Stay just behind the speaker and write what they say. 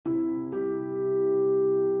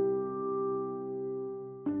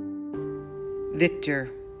Victor,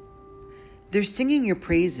 they're singing your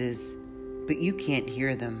praises, but you can't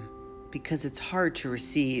hear them because it's hard to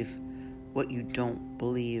receive what you don't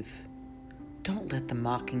believe. Don't let the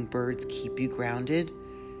mockingbirds keep you grounded.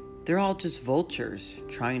 They're all just vultures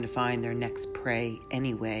trying to find their next prey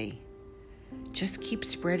anyway. Just keep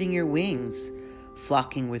spreading your wings,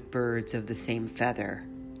 flocking with birds of the same feather.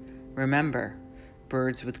 Remember,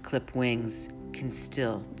 birds with clipped wings can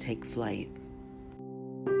still take flight.